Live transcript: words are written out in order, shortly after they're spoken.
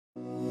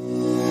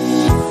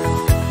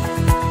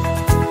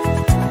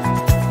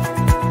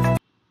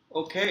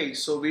Okay,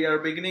 so we are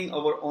beginning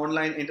our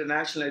online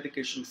international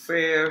education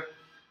fair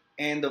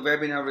and the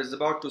webinar is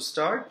about to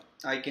start.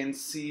 I can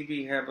see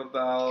we have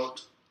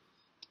about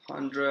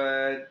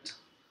 100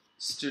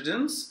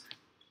 students.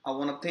 I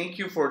want to thank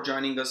you for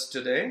joining us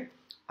today.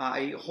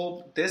 I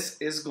hope this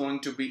is going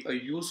to be a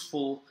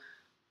useful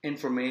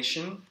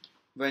information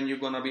when you're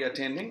going to be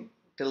attending.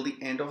 Till the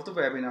end of the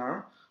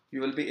webinar, you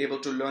will be able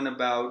to learn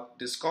about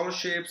the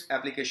scholarships,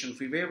 application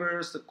fee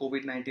waivers, the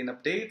COVID-19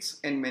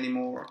 updates, and many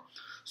more.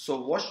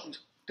 So watch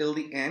till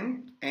the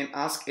end and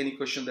ask any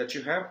question that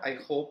you have. I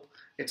hope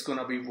it's going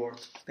to be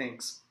worth.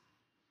 Thanks.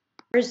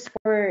 First,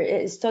 for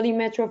Study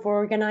Metro for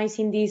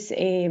organizing this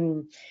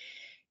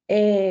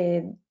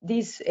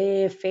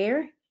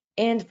fair,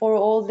 and for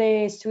all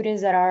the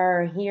students that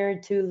are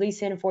here to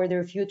listen for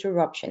their future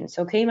options.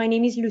 Okay, my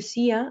name is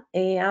Lucia.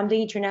 I'm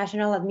the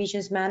International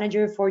Admissions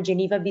Manager for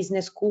Geneva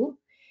Business School.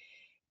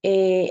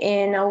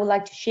 And I would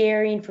like to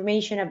share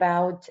information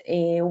about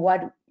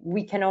what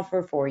we can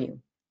offer for you.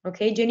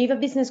 Okay, Geneva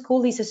Business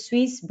School is a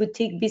Swiss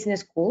boutique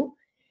business school.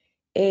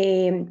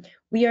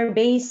 We are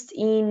based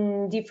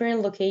in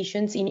different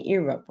locations in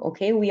Europe.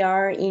 Okay, we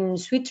are in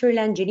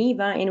Switzerland,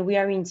 Geneva, and we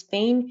are in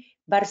Spain,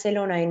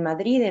 Barcelona, and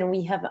Madrid, and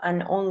we have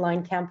an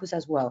online campus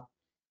as well.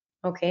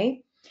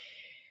 Okay,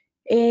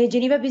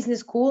 Geneva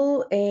Business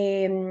School.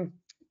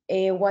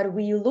 What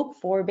we look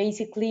for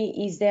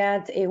basically is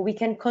that we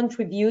can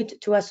contribute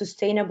to a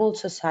sustainable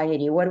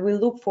society. What we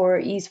look for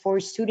is for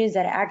students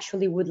that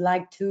actually would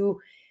like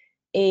to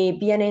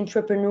be an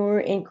entrepreneur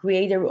and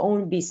create their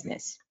own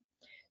business.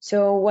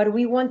 So what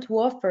we want to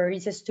offer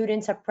is a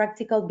students a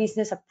practical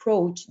business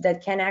approach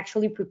that can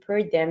actually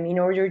prepare them in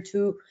order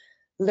to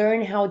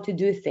learn how to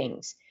do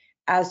things.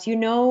 As you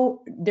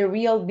know, the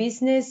real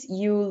business,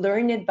 you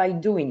learn it by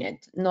doing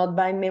it, not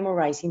by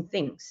memorizing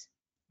things,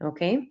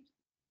 okay?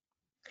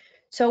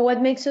 So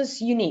what makes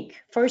us unique?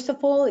 First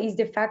of all, is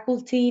the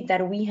faculty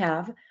that we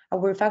have.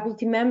 Our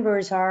faculty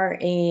members are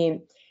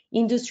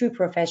industry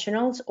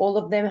professionals. All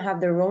of them have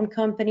their own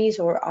companies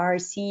or are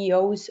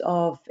CEOs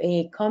of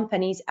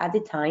companies at the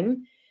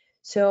time.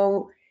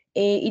 So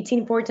it's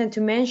important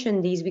to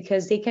mention this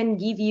because they can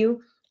give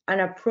you an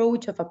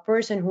approach of a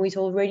person who is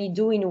already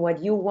doing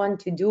what you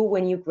want to do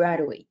when you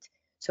graduate.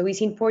 So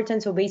it's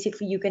important. So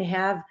basically you can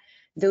have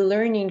the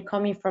learning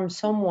coming from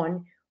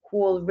someone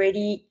who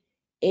already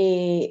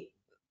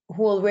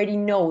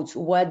knows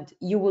what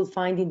you will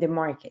find in the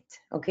market.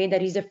 Okay,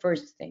 that is the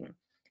first thing.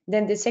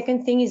 Then the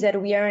second thing is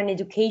that we are an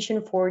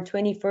education for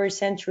 21st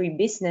century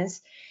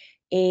business.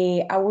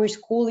 Our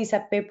school is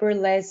a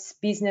paperless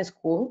business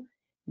school.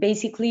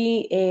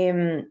 Basically,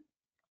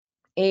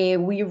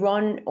 we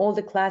run all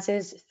the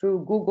classes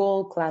through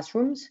Google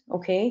Classrooms,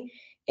 okay?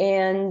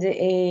 And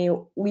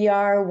we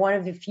are one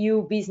of the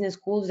few business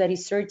schools that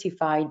is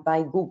certified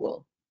by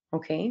Google,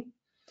 okay?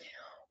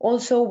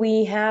 Also,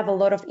 we have a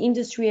lot of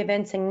industry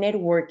events and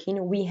networking.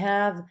 We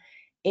have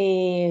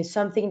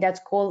something that's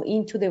called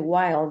Into the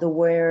Wild,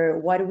 where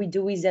what we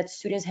do is that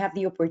students have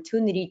the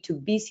opportunity to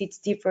visit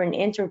different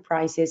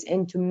enterprises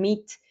and to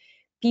meet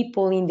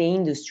people in the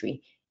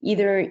industry.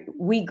 Either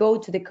we go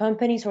to the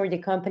companies or the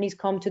companies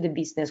come to the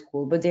business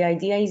school. But the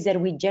idea is that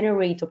we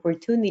generate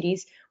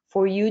opportunities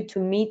for you to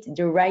meet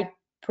the right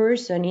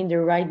person in the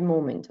right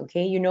moment,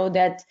 okay? You know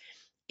that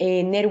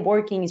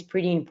networking is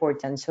pretty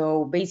important.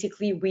 So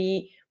basically,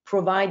 we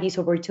provide this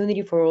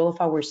opportunity for all of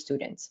our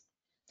students.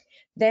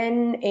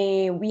 Then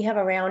we have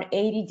around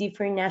 80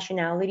 different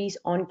nationalities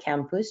on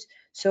campus.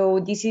 So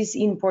this is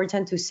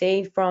important to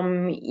say.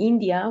 From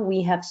India,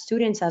 we have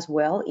students as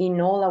well in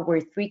all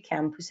our 3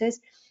 campuses.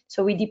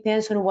 So it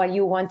depends on what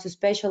you want to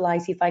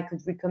specialize, if I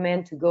could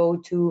recommend to go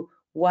to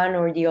one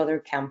or the other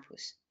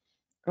campus.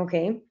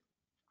 Okay.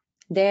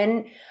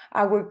 Then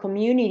our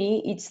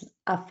community, it's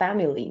a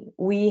family.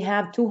 We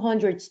have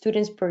 200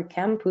 students per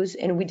campus,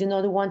 and we do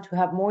not want to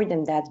have more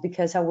than that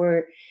because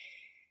our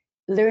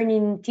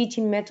learning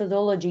teaching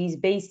methodology is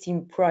based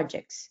in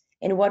projects.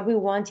 And what we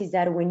want is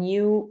that when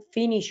you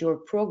finish your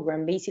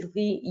program,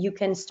 basically you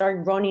can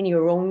start running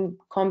your own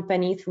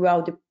company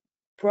throughout the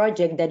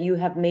project that you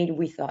have made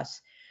with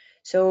us.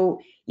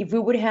 So if we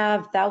would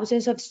have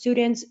thousands of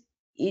students,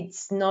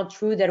 it's not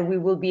true that we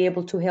will be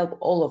able to help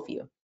all of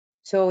you.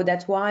 So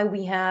that's why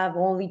we have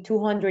only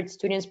 200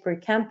 students per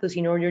campus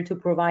in order to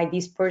provide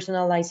this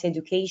personalized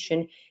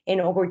education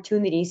and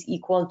opportunities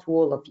equal to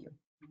all of you.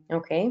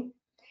 Okay.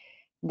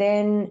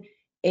 Then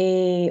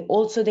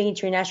also the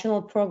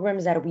international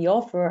programs that we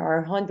offer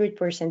are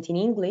 100% in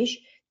English.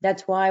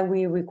 That's why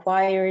we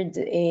required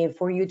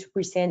for you to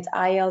present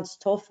IELTS,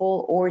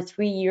 TOEFL, or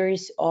 3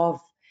 years of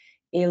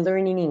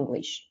learning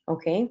English,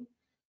 okay?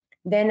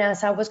 Then,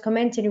 as I was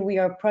commenting, we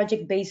are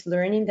project-based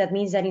learning. That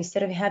means that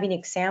instead of having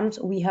exams,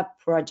 we have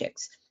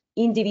projects,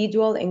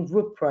 individual and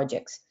group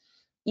projects.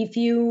 If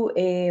you,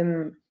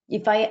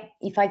 if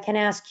I can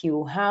ask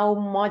you, how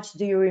much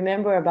do you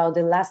remember about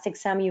the last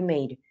exam you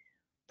made?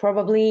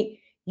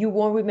 Probably you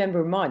won't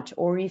remember much,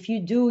 or if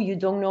you do, you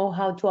don't know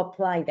how to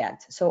apply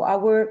that. So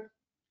our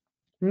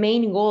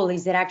main goal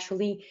is that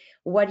actually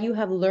what you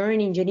have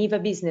learned in Geneva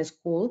Business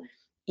School,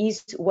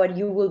 is what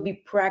you will be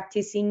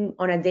practicing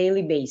on a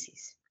daily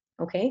basis.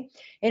 Okay,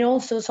 and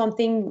also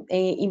something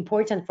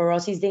important for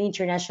us is the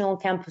international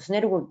campus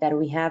network that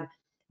we have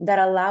that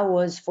allow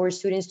us for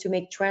students to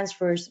make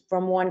transfers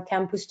from one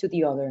campus to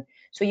the other.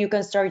 So you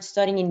can start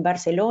studying in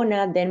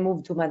Barcelona, then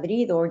move to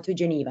Madrid or to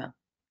Geneva.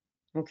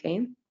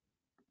 Okay.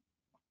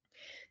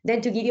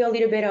 Then to give you a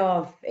little bit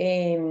of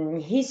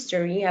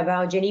history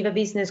about Geneva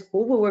Business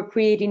School, we were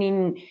created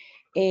in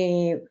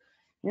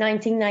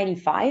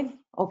 1995.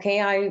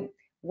 Okay, I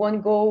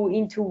won't go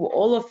into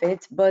all of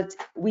it, but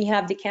we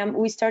have the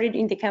we started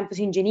in the campus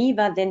in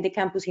Geneva, then the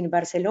campus in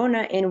Barcelona,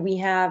 and we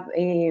have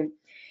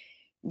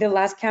the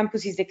last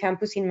campus is the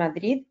campus in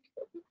Madrid.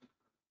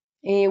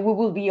 We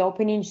will be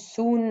opening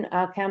soon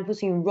a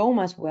campus in Rome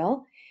as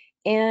well.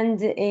 And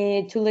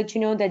to let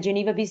you know that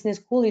Geneva Business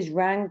School is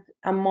ranked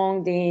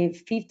among the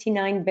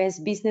 59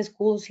 best business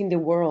schools in the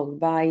world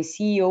by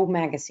CEO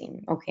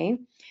magazine, okay?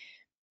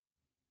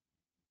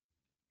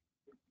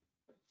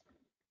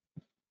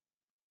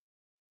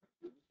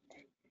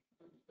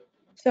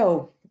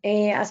 So,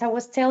 as I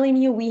was telling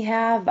you, we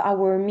have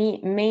our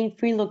main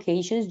three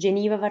locations,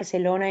 Geneva,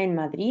 Barcelona, and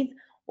Madrid,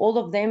 all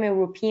of them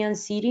European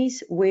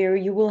cities where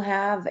you will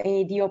have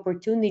the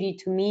opportunity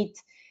to meet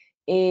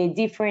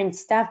different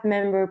staff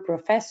member,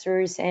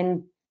 professors,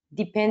 and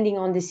depending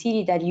on the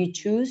city that you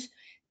choose,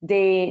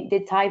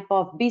 the type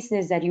of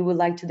business that you would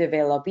like to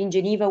develop. In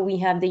Geneva, we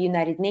have the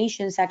United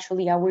Nations.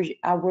 Actually,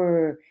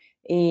 our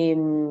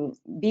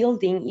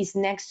building is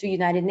next to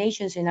United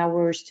Nations, and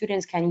our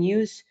students can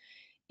use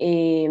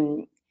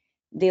the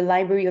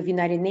Library of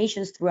United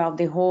Nations throughout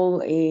the whole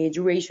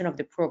duration of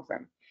the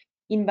program.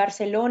 In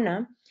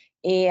Barcelona,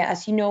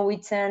 as you know,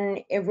 it's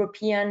an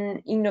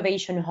European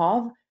innovation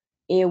hub.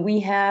 We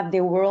have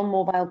the World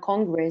Mobile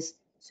Congress.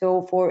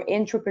 So for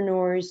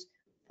entrepreneurs,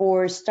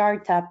 for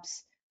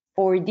startups,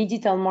 for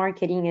digital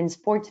marketing and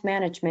sports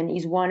management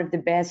is one of the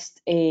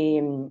best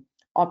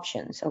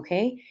options,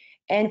 okay?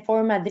 And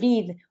for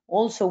Madrid,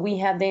 also we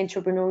have the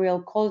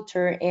entrepreneurial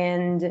culture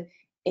and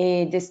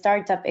the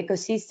startup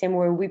ecosystem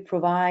where we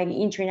provide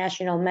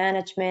international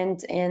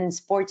management and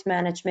sports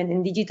management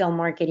and digital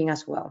marketing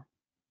as well.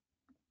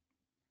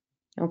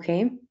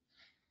 Okay,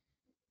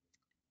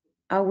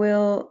 I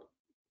will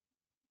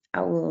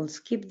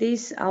skip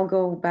this. I'll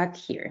go back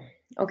here.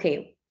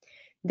 Okay,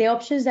 the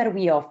options that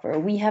we offer.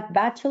 We have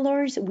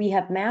bachelor's, we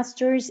have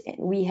master's,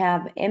 we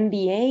have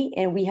MBA,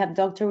 and we have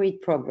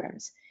doctorate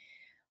programs.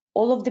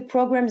 All of the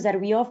programs that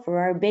we offer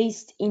are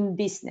based in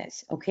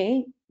business,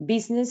 okay?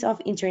 Business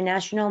of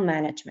international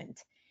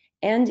management.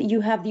 And you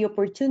have the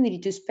opportunity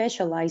to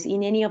specialize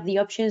in any of the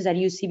options that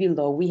you see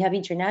below. We have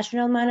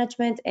international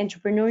management,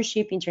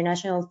 entrepreneurship,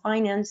 international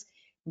finance,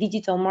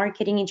 digital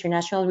marketing,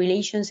 international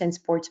relations, and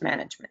sports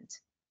management.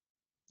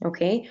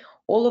 Okay,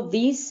 all of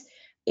these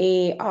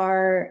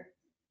are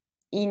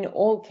in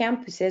all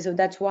campuses, so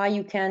that's why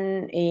you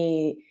can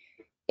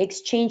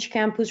exchange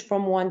campus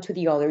from one to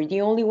the other.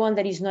 The only one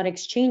that is not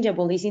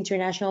exchangeable is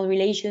international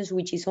relations,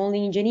 which is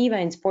only in Geneva,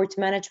 and sports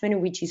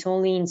management, which is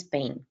only in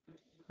Spain.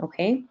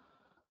 Okay.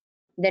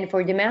 Then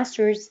for the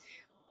master's,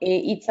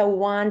 it's a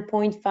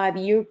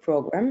 1.5-year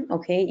program.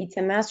 Okay, it's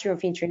a Master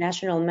of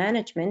International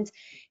Management,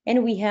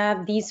 and we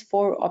have these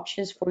 4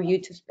 options for you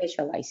to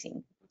specialize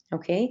in.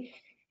 Okay,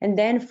 and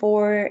then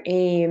for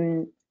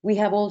we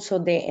have also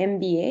the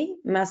MBA,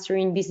 Master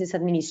in Business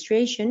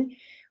Administration,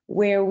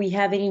 where we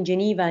have it in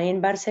Geneva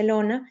and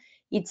Barcelona.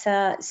 It's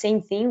a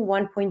same thing,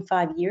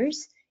 1.5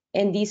 years,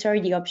 and these are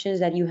the options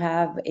that you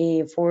have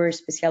for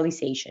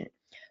specialization.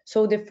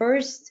 So the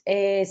first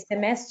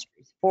semesters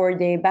for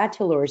the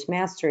bachelor's,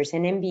 master's,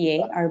 and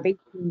MBA are based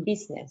in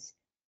business.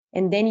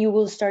 And then you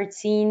will start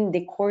seeing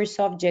the core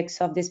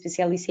subjects of the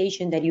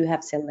specialization that you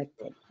have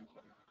selected.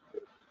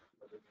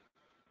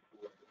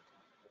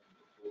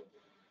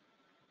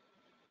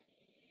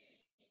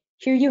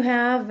 Here you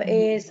have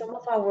some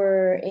of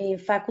our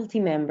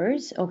faculty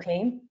members,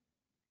 okay?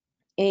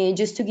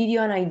 Just to give you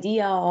an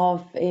idea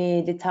of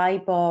the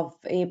type of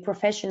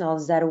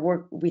professionals that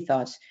work with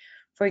us.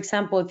 For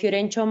example,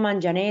 Fiorenzo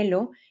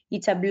Manganiello,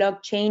 it's a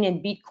blockchain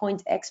and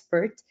Bitcoin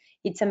expert.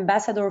 It's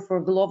ambassador for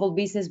Global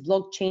Business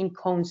Blockchain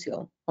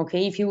Council.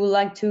 Okay, if you would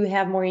like to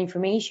have more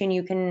information,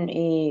 you can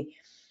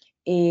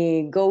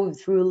go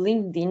through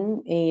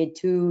LinkedIn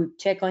to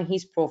check on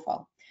his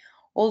profile.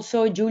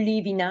 Also,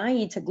 Julie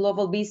Vinay, it's a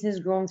global business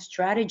growth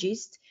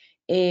strategist.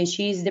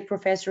 She is the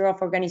professor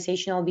of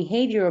organizational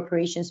behavior,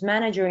 operations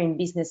manager, and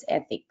business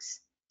ethics.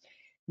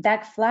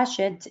 Doug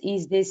Flashett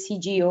is the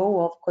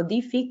CGO of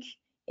Codific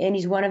and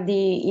is one of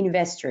the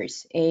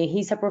investors.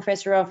 He's a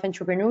professor of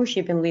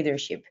entrepreneurship and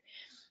leadership.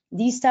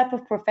 These type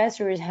of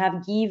professors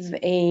have give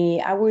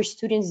our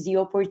students the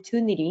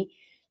opportunity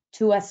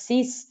to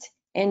assist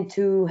and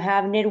to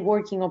have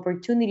networking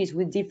opportunities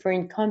with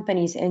different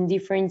companies and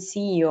different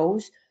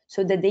CEOs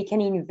so that they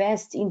can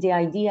invest in the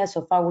ideas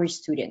of our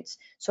students.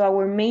 So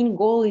our main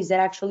goal is that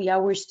actually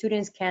our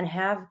students can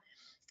have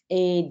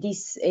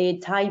this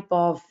type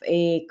of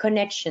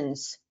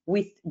connections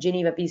with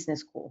Geneva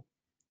Business School,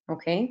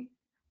 okay?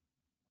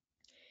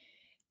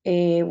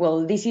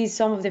 Well, this is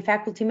some of the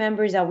faculty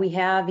members that we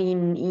have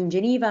in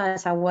Geneva,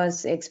 as I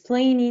was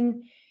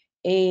explaining.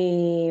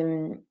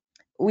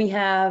 We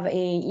have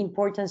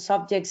important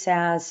subjects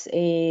as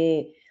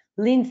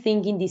lean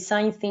thinking,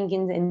 design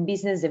thinking, and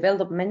business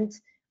development.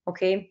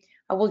 Okay,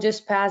 I will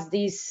just pass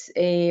these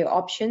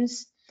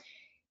options.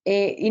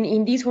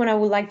 In this one, I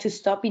would like to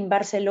stop in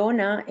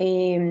Barcelona.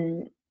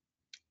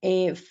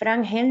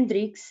 Frank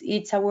Hendricks,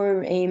 he's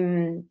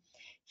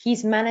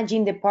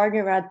managing the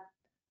partner at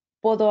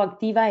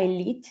Podoactiva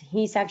Elite.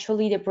 He's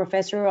actually the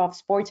professor of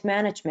sports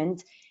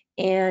management,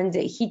 and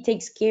he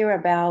takes care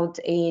about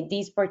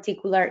this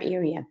particular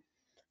area.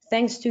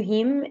 Thanks to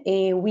him,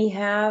 we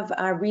have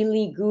a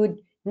really good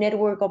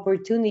network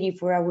opportunity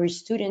for our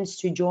students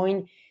to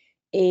join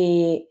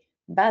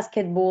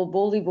basketball,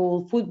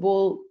 volleyball,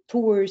 football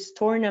tours,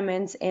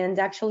 tournaments, and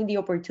actually the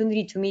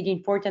opportunity to meet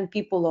important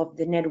people of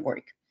the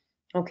network.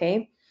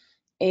 Okay.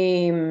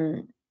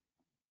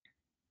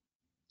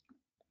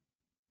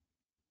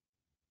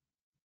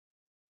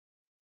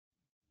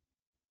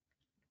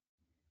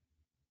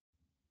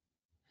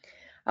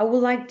 I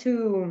would like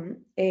to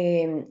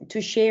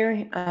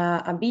share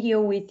a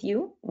video with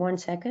you. 1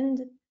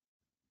 second.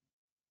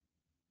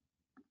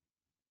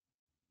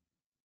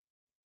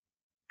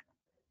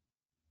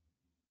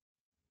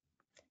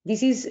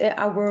 This is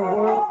our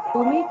World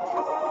Summit.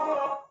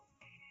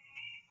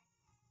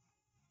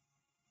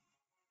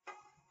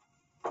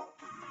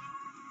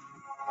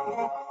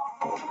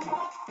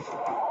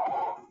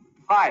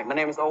 Hi, my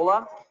name is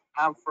Ola.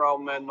 I'm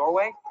from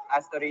Norway. I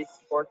study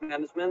sport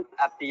management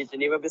at the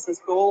Geneva Business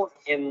School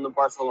in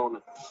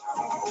Barcelona.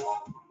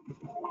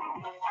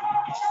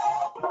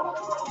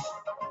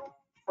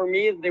 For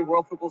me, the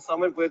World Football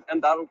Summit would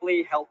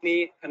undoubtedly help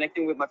me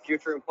connecting with my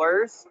future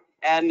employers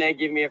and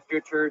give me a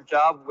future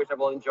job, which I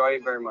will enjoy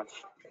very much.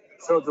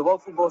 So the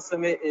World Football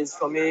Summit is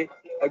for me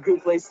a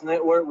good place to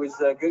network with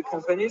good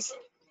companies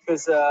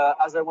because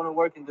as I want to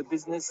work in the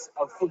business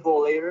of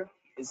football later,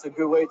 it's a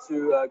good way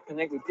to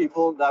connect with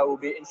people that will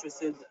be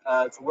interested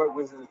to work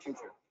with in the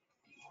future.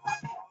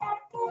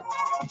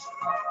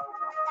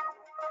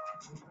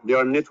 They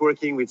are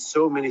networking with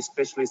so many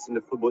specialists in the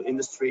football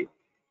industry,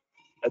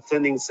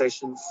 attending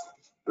sessions,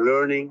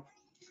 learning.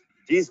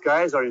 These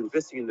guys are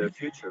investing in their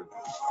future.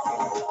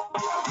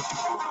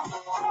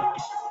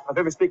 My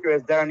favorite speaker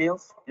is Darren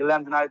Niels, the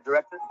Orlando United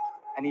director,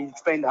 and he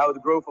explained how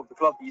the growth of the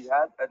club he's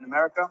had in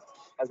America,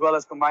 as well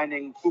as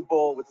combining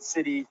football with the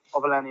city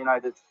of Orlando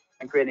United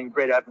and creating a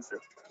great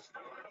atmosphere.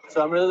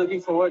 So I'm really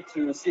looking forward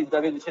to see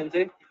David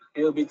Vicente.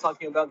 He'll be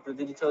talking about the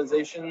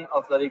digitalization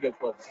of La Liga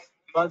clubs.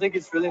 But I think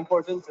it's really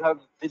important to have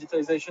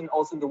digitalization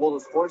also in the world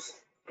of sports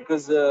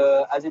because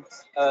as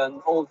it's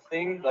an old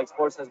thing, like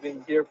sports has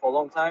been here for a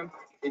long time,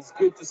 it's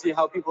good to see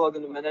how people are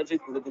going to manage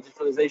it with the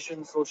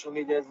digitalization, social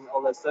media, and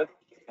all that stuff,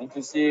 and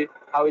to see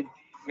how it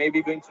may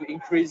be going to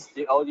increase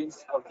the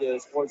audience of the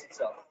sports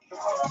itself.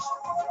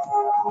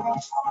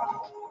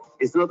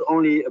 It's not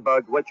only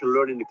about what you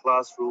learn in the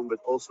classroom, but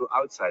also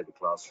outside the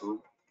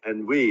classroom.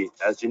 And we,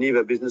 as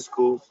Geneva Business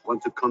School,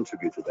 want to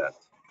contribute to that.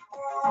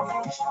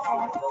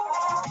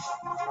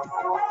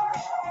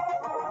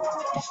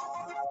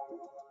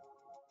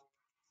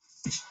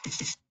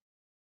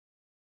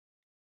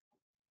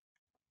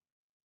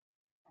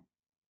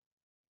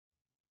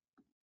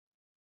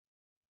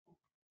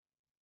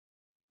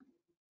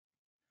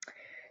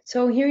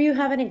 So here you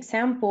have an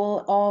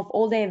example of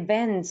all the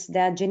events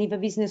that Geneva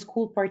Business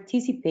School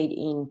participate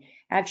in.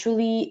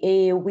 Actually,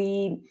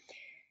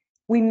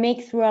 we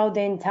make throughout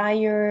the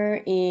entire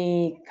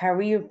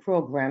career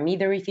program,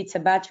 either if it's a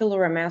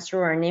bachelor, a master,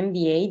 or an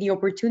MBA, the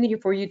opportunity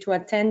for you to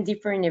attend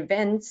different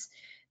events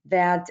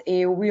that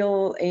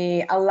will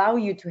allow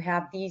you to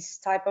have these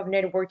type of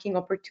networking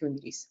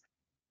opportunities.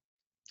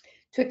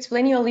 To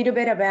explain you a little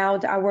bit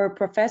about our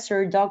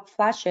professor, Doug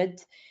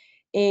Flashett,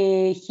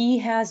 he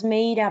has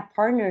made a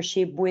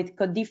partnership with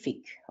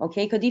Codific.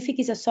 Okay, Codific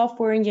is a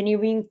software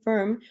engineering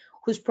firm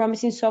whose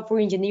promising software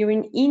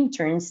engineering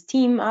interns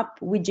team up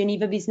with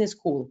Geneva Business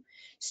School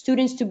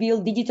students to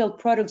build digital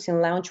products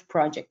and launch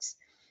projects.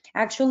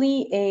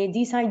 Actually,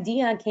 this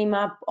idea came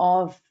up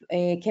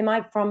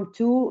from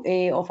two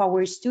of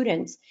our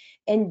students,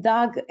 and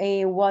Doug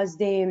was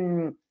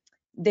the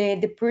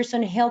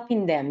person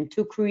helping them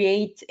to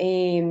create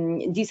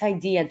this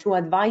idea, to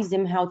advise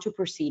them how to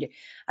proceed.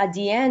 At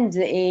the end,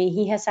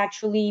 he has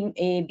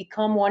actually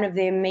become one of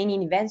the main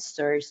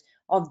investors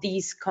of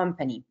this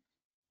company.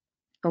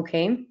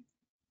 Okay.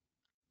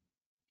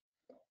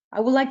 I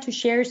would like to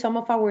share some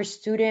of our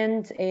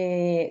student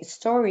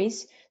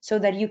stories so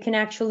that you can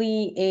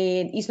actually,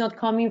 it's not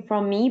coming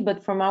from me,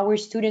 but from our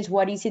students,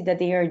 what is it that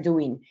they are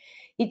doing.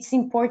 It's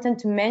important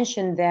to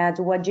mention that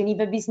what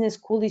Geneva Business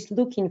School is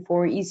looking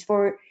for is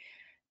for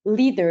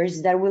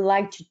leaders that would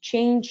like to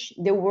change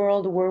the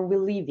world where we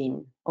live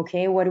in.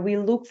 Okay, what we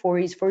look for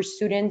is for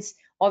students.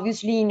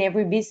 Obviously, in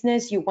every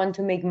business, you want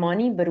to make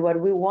money, but what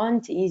we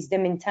want is the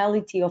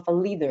mentality of a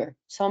leader,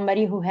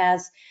 somebody who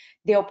has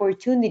the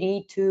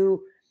opportunity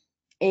to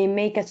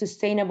make a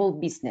sustainable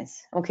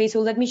business. Okay,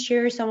 so let me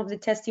share some of the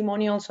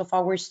testimonials of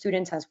our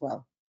students as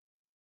well.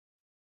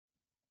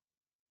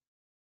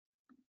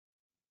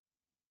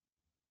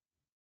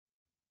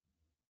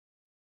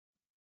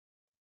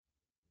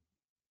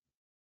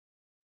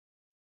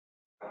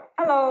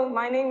 Hello,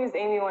 my name is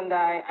Amy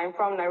Wandai. I'm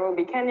from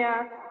Nairobi,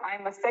 Kenya.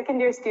 I'm a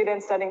second-year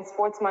student studying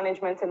sports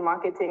management and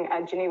marketing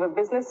at Geneva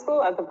Business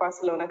School at the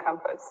Barcelona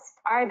campus.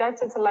 I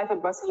adapted to life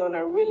at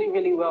Barcelona really,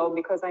 really well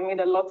because I made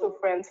a lot of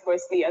friends,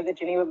 firstly, at the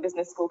Geneva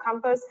Business School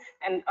campus.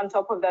 And on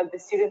top of that, the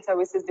student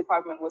services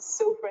department was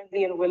so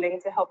friendly and willing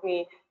to help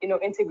me,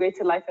 integrate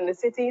to life in the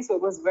city. So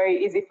it was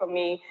very easy for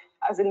me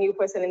as a new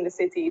person in the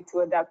city to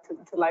adapt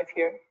to life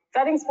here.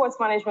 Studying sports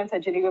management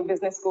at Geneva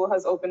Business School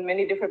has opened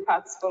many different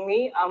paths for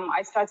me.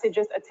 I started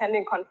just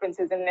attending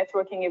conferences and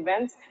networking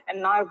events,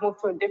 and now I've moved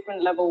to a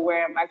different level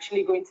where I'm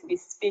actually going to be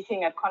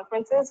speaking at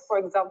conferences. For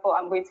example,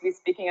 I'm going to be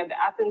speaking at the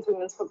Athens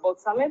Women's Football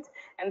Summit,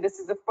 and this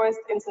is the first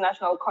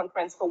international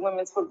conference for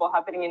women's football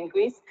happening in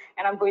Greece,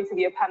 and I'm going to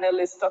be a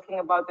panelist talking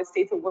about the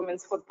state of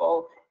women's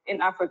football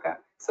in Africa.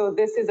 So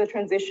this is a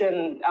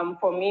transition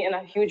for me and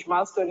a huge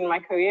milestone in my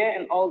career,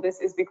 and all this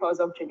is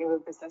because of Geneva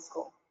Business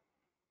School.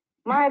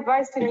 My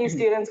advice to new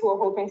students who are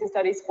hoping to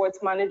study sports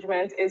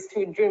management is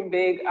to dream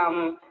big.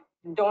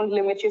 Don't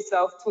limit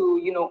yourself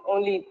to,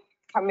 only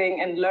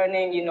coming and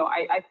learning.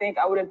 I think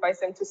I would advise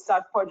them to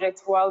start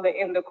projects while they're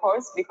in the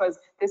course because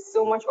there's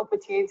so much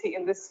opportunity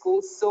in this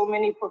school, so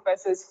many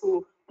professors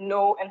who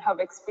know and have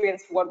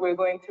experienced what we're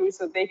going through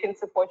so they can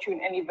support you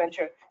in any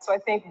venture. So I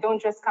think don't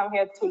just come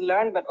here to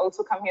learn, but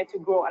also come here to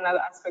grow another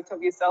aspect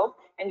of yourself,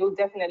 and you'll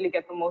definitely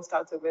get the most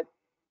out of it.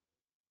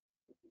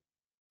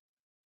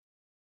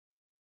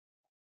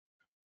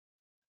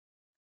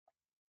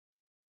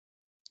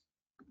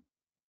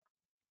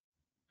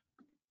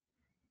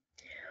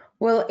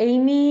 Well,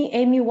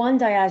 Amy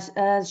Wanda,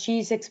 as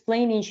she's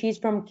explaining, she's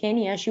from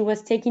Kenya. She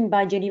was taken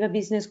by Geneva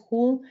Business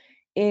School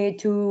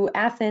to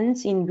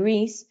Athens in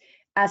Greece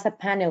as a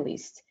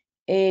panelist.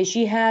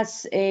 She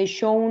has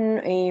shown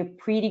a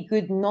pretty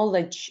good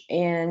knowledge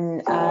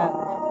and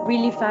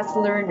really fast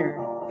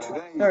learner.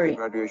 Today Sorry. is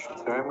the graduation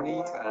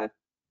ceremony.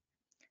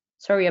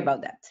 Sorry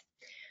about that.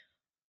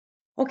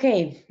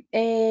 Okay,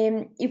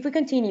 if we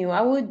continue,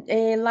 I would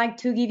like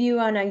to give you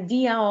an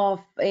idea of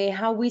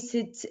how we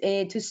sit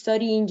to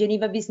study in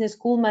Geneva Business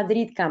School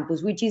Madrid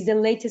campus, which is the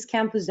latest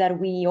campus that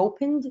we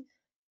opened.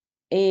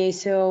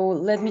 So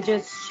let me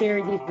just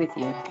share this with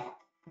you.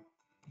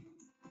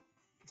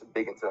 It's a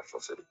big international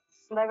city.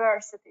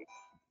 Diversity.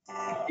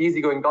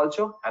 Easygoing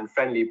culture and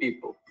friendly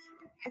people.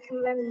 I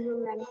can learn a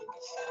new language.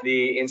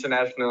 The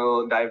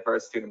international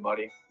diverse student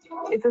body.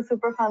 It's a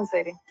super fun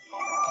city.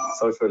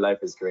 Social life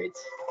is great.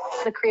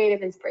 The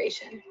creative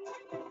inspiration.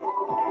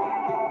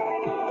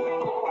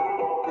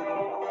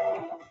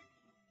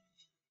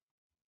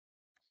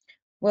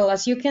 Well,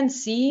 as you can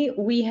see,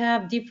 we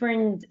have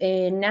different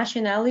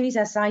nationalities.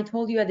 As I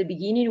told you at the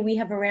beginning, we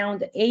have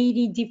around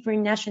 80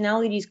 different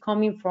nationalities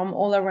coming from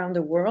all around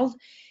the world.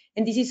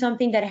 And this is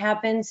something that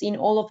happens in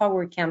all of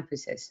our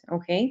campuses,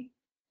 okay?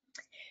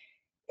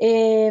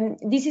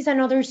 This is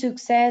another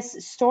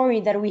success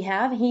story that we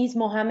have. He's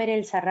Mohamed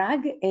El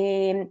Sarrag.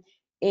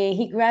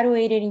 He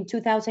graduated in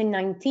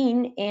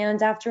 2019,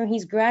 and after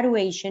his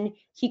graduation,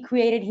 he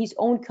created his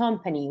own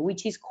company,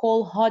 which is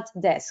called Hot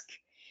Desk.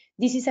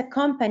 This is a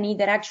company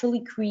that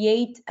actually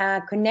creates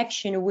a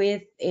connection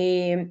with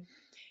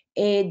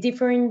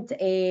different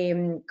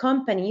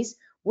companies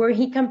where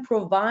he can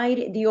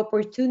provide the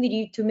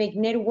opportunity to make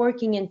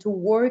networking and to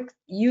work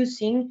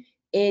using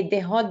the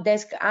Hot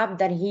Desk app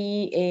that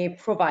he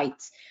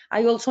provides.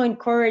 I also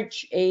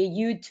encourage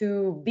you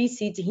to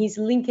visit his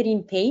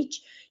LinkedIn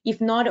page. If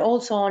not,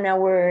 also on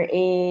our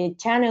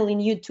channel in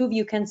YouTube,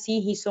 you can see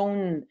his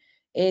own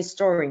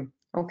story,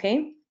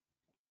 okay?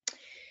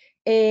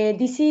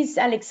 This is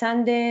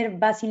Alexander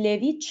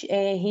Vasilevich.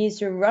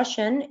 He's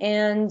Russian,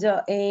 and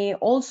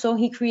also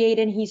he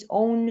created his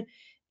own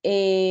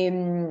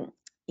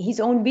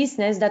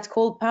business that's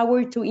called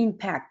Power to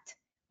Impact.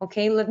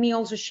 Okay, let me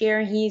also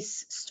share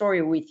his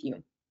story with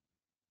you.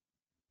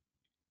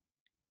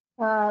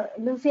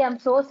 Lucy, I'm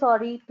so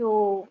sorry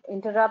to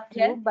interrupt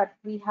Yeah. you, but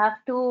we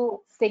have to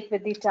stick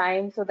with the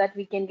time so that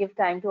we can give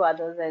time to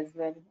others as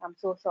well. I'm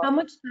so sorry. How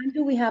much time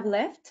do we have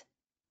left?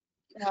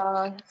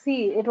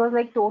 See, it was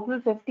like total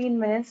 15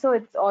 minutes, so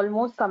it's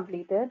almost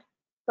completed.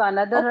 So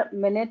another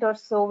minute or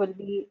so will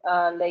be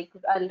like,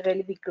 I'll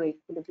really be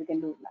grateful if you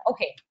can do that.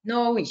 Okay,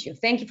 no issue.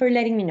 Thank you for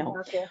letting me know.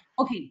 Okay.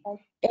 Okay.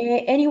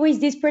 Anyways,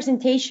 this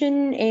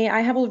presentation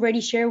I have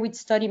already shared with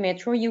Study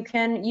Metro. You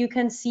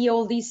can see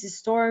all these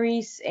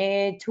stories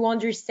to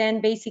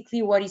understand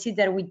basically what is it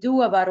that we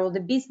do about all the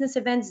business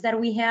events that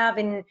we have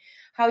and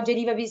how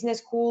Geneva Business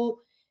School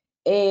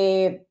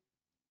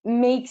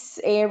makes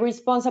a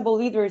responsible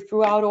leader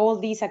throughout all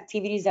these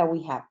activities that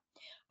we have.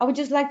 I would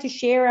just like to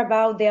share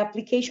about the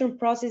application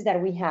process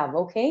that we have,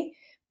 okay?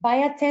 By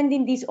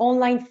attending this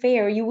online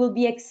fair, you will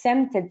be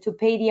exempted to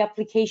pay the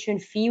application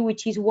fee,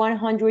 which is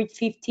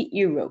 150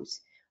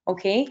 euros,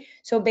 okay?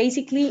 So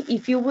basically,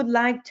 if you would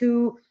like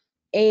to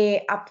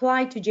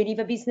apply to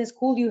Geneva Business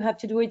School, you have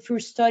to do it through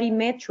Study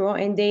Metro,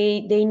 and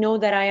they know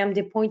that I am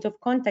the point of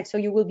contact, so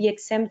you will be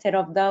exempted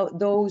of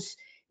those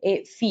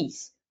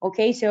fees.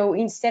 Okay, so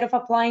instead of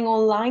applying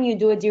online, you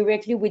do it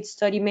directly with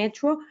Study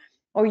Metro,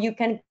 or you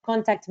can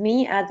contact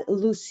me at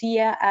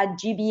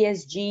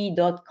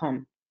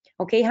lucia@gbsg.com.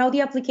 Okay, how the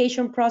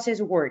application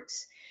process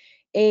works.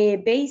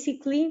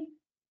 Basically,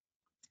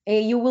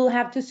 you will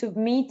have to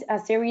submit a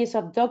series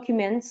of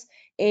documents,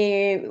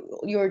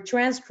 your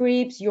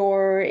transcripts,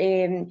 your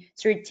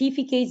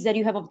certificates that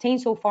you have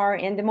obtained so far,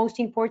 and the most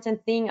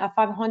important thing, a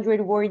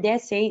 500-word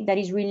essay that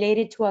is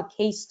related to a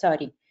case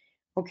study.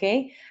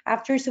 Okay,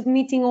 after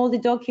submitting all the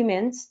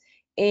documents,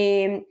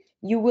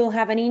 you will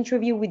have an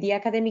interview with the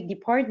academic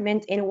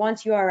department, and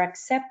once you are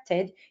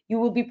accepted, you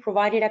will be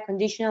provided a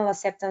conditional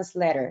acceptance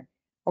letter.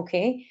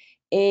 Okay.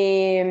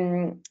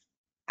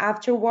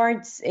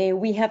 Afterwards,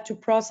 we have to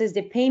process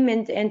the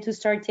payment and to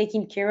start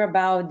taking care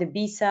about the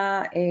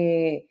visa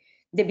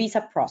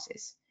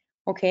process.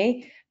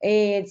 Okay,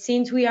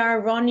 since we are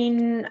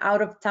running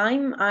out of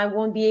time, I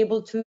won't be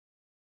able to.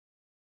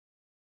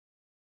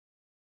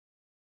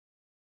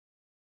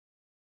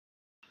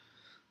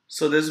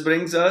 So this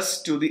brings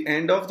us to the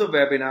end of the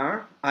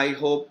webinar. I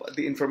hope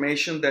the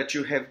information that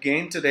you have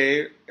gained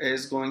today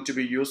is going to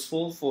be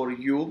useful for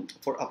you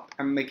for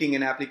making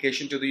an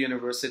application to the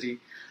university.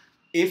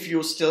 If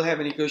you still have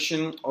any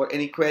question or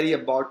any query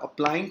about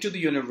applying to the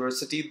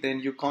university, then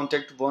you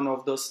contact one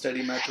of the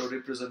Study Metro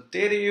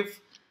representative.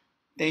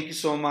 Thank you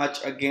so much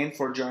again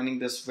for joining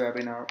this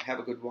webinar. Have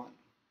a good one.